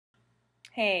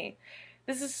Hey,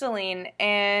 this is Celine,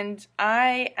 and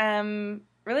I am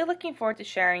really looking forward to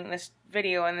sharing this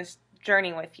video and this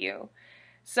journey with you.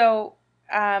 So,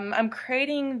 I'm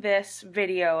creating this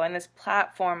video and this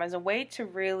platform as a way to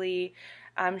really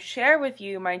share with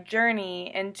you my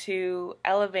journey into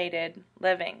elevated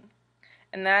living.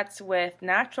 And that's with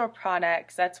natural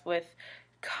products, that's with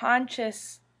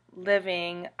conscious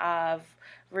living of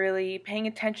really paying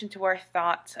attention to our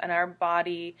thoughts and our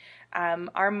body,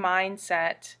 our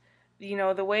mindset,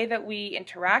 the way that we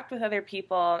interact with other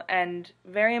people, and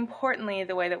very importantly,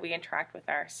 the way that we interact with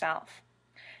ourselves.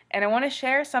 And I want to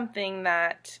share something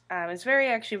that is very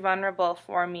actually vulnerable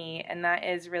for me, and that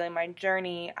is really my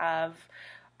journey of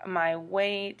my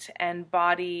weight and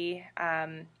body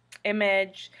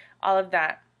image, all of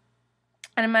that.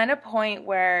 And I'm at a point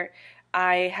where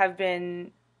I have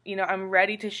been, I'm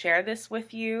ready to share this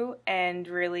with you and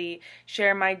really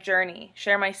share my journey,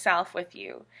 share myself with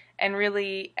you, and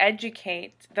really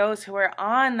educate those who are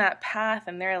on that path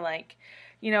and they're like,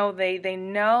 they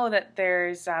know that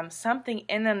there's something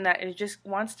in them that is just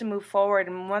wants to move forward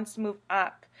and wants to move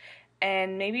up.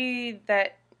 And maybe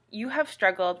that you have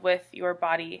struggled with your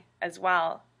body as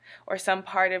well, or some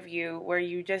part of you where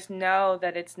you just know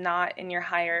that it's not in your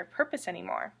higher purpose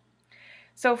anymore.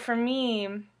 So for me,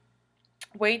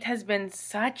 weight has been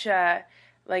such a,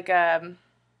 like I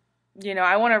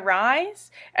want to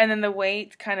rise, and then the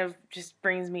weight kind of just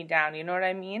brings me down, you know what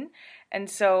I mean? And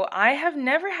so I have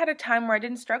never had a time where I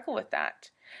didn't struggle with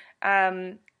that.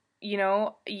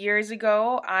 Years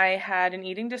ago, I had an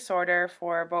eating disorder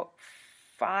for about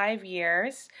 5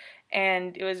 years,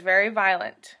 and it was very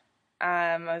violent.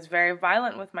 I was very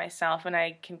violent with myself, and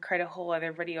I can create a whole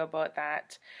other video about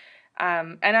that.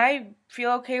 And I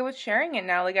feel okay with sharing it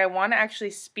now. Like, I want to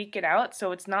actually speak it out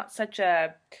so it's not such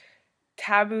a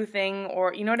taboo thing,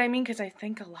 or you know what I mean? Because I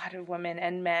think a lot of women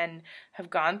and men have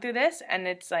gone through this, and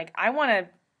it's like, I want to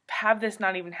have this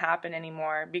not even happen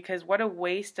anymore, because what a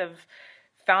waste of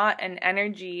thought and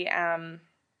energy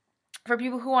for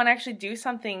people who want to actually do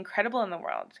something incredible in the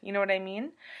world. You know what I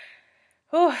mean?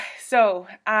 Whew. So,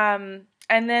 and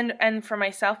for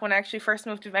myself, when I actually first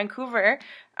moved to Vancouver,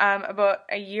 about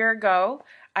a year ago,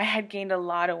 I had gained a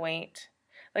lot of weight.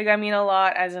 Like, I mean a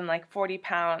lot, as in like 40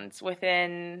 pounds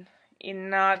within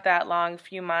not that long, a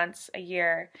few months, a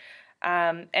year.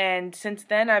 And since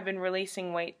then, I've been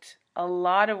releasing weight, a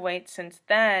lot of weight since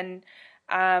then.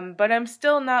 But I'm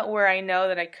still not where I know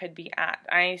that I could be at.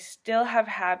 I still have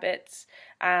habits,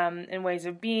 and ways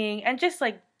of being, and just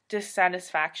like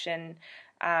dissatisfaction,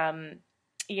 and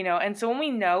so when we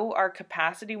know our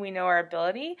capacity, we know our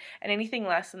ability, and anything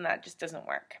less than that just doesn't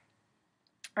work.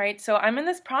 Right, so I'm in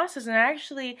this process, and I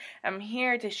actually am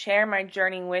here to share my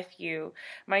journey with you,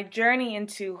 my journey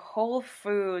into whole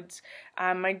foods,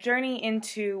 my journey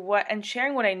into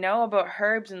sharing what I know about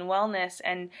herbs and wellness,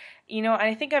 and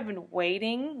I think I've been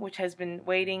waiting, which has been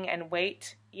waiting and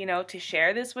wait, to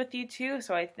share this with you too.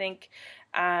 So I think,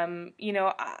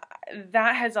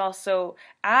 that has also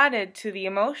added to the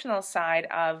emotional side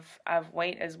of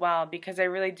weight as well, because I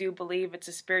really do believe it's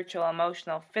a spiritual,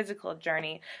 emotional, physical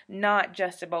journey, not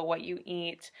just about what you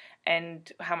eat and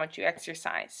how much you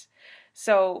exercise.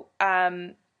 So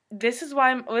this is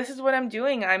what I'm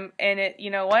doing. I'm in it.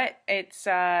 You know what? It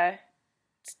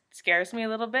scares me a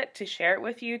little bit to share it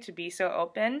with you, to be so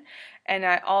open, and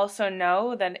I also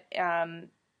know that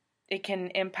it can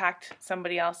impact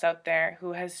somebody else out there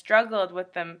who has struggled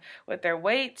with their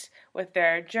weight, with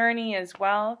their journey as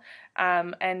well.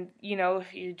 And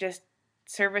if you're just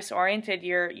service oriented,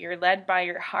 you're led by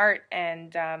your heart,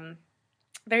 and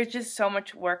there's just so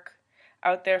much work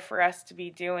out there for us to be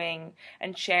doing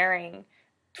and sharing,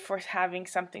 for having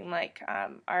something like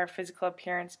our physical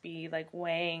appearance be like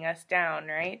weighing us down,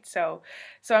 right? So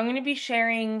I'm going to be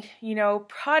sharing,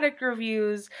 product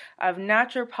reviews of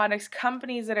natural products,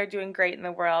 companies that are doing great in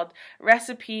the world,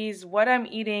 recipes, what I'm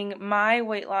eating, my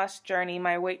weight loss journey,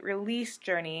 my weight release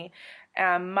journey,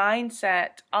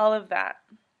 mindset, all of that.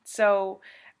 So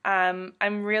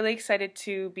I'm really excited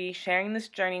to be sharing this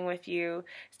journey with you.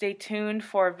 Stay tuned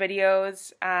for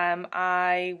videos.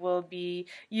 I will be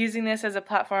using this as a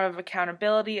platform of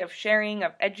accountability, of sharing,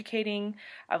 of educating,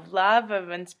 of love,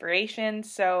 of inspiration.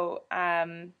 So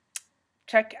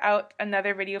check out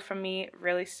another video from me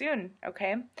really soon,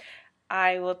 okay?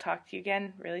 I will talk to you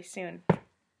again really soon.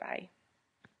 Bye.